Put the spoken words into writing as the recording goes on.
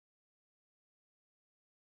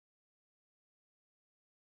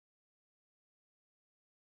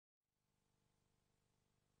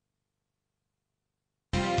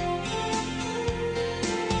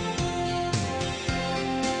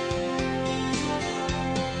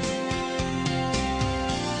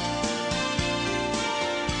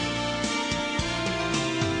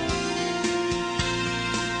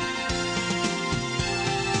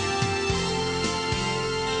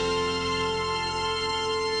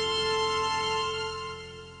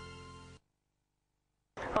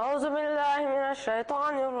أعوذ بالله من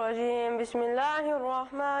الشيطان الرجيم بسم الله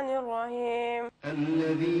الرحمن الرحيم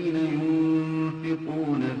الذين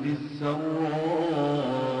ينفقون في السراء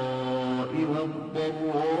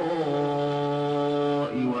والضراء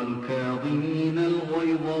والكاظمين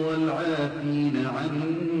الغيظ والعافين عن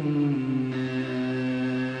الناس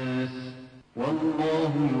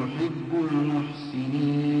والله يحب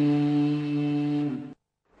المحسنين.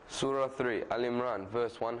 Surah 3, Al-Imran,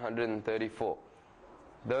 verse 134.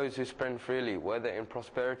 Those who spend freely, whether in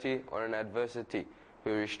prosperity or in adversity,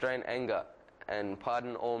 who restrain anger and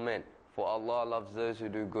pardon all men, for Allah loves those who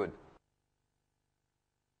do good.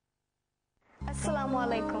 Assalamu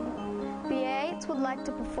alaikum. BA8 would like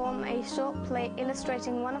to perform a short play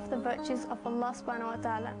illustrating one of the virtues of Allah subhanahu wa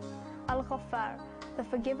ta'ala, Al-Ghaffar, the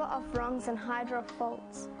forgiver of wrongs and hider of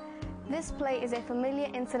faults. This play is a familiar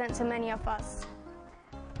incident to many of us.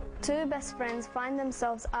 Two best friends find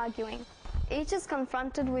themselves arguing. Each is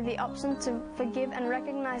confronted with the option to forgive and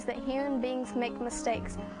recognize that human beings make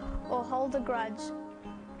mistakes or hold a grudge.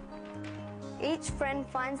 Each friend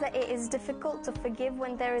finds that it is difficult to forgive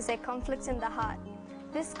when there is a conflict in the heart.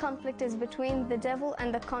 This conflict is between the devil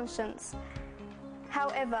and the conscience.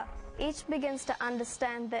 However, each begins to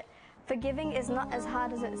understand that forgiving is not as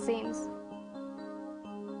hard as it seems.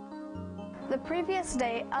 The previous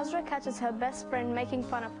day, Azra catches her best friend making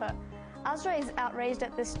fun of her. Azra is outraged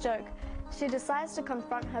at this joke. She decides to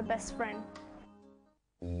confront her best friend.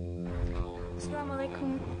 Assalamu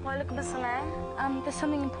alaikum. Wa alaikum assalam. There's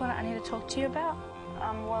something important I need to talk to you about.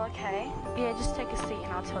 Well, okay. Yeah, just take a seat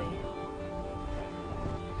and I'll tell you.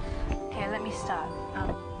 Okay, let me start.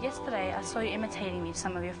 Yesterday I saw you imitating me to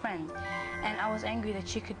some of your friends, and I was angry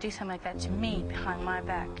that you could do something like that to me behind my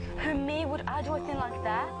back. Who, me? Would I do a thing like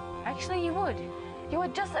that? Actually, you would. You were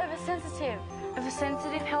just oversensitive.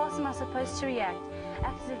 Oversensitive? How else am I supposed to react?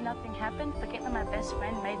 Act as if nothing happened, forget that my best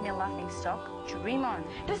friend made me a laughing stock? Dream on.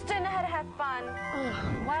 Just don't know how to have fun.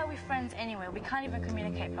 Why are we friends anyway? We can't even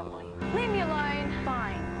communicate properly. Leave me alone.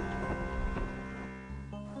 Fine.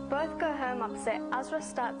 Both go home upset. Azra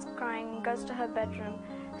starts crying and goes to her bedroom.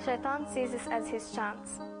 Shaitan sees this as his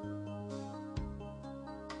chance.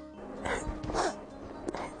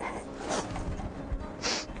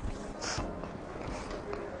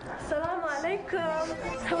 Assalamu alaikum.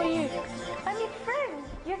 Who are you? I'm your friend,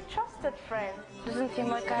 your trusted friend. Doesn't seem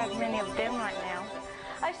like I have many of them right now.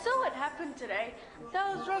 I saw what happened today.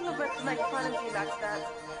 That was wrong of her to make fun of you like that.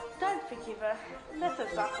 Don't forgive her. Let her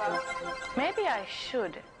suffer. Maybe I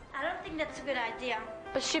should. I don't think that's a good idea.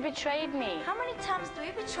 But she betrayed me. How many times do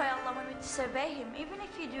we betray Allah when we disobey Him? Even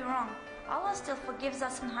if you do wrong, Allah still forgives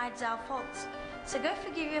us and hides our faults. So go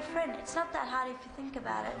forgive your friend. It's not that hard if you think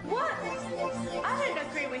about it. What? I don't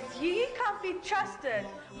agree with you. You can't be trusted.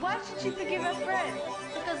 Why should she forgive her friend?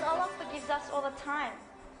 Because Allah forgives us all the time.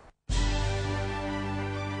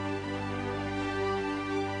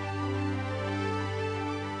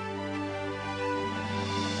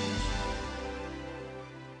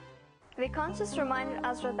 The conscience reminded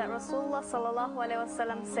Azra that Rasulullah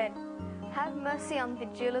ﷺ said, "Have mercy on the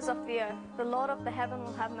jewelers of the earth. The Lord of the heaven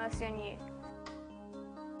will have mercy on you."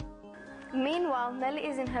 Meanwhile, Nelly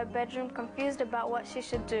is in her bedroom confused about what she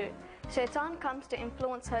should do. Shaitan comes to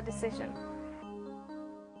influence her decision.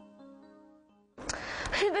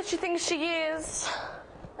 Who does she think she is?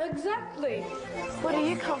 Exactly. Where do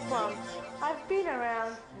you come from? I've been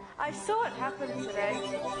around. I saw it happen today.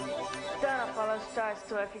 Don't apologize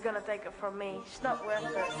to her if you're gonna take it from me. She's not worth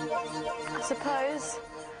it. I suppose,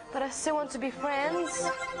 but I still want to be friends.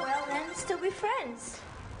 Well then, still be friends.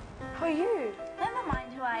 Who are you? Never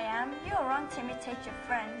mind who I am. You are wrong to imitate your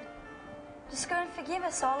friend. Just go and forgive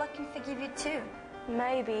us. Allah can forgive you too.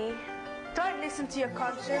 Maybe. Don't listen to your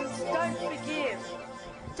conscience. Don't forgive.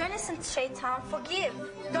 Don't listen to Shaitan. Forgive.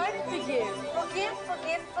 Don't forgive. Forgive,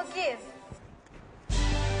 forgive, forgive.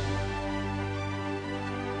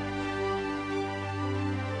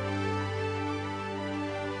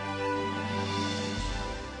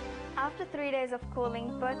 After 3 days of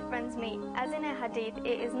cooling, both friends meet. As in a hadith,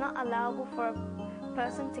 it is not allowable for a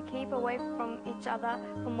person to keep away from each other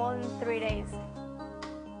for more than 3 days.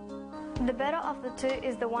 The better of the two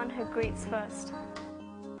is the one who greets first.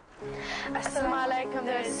 Assalamu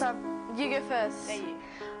alaikum. You go first.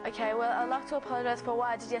 Okay, well, I'd like to apologize for what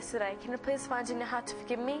I did yesterday. Can you please find in your heart to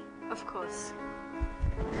forgive me? Of course.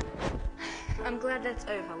 I'm glad that's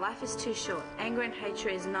over. Life is too short. Anger and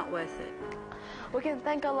hatred is not worth it. We can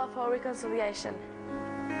thank Allah for our reconciliation.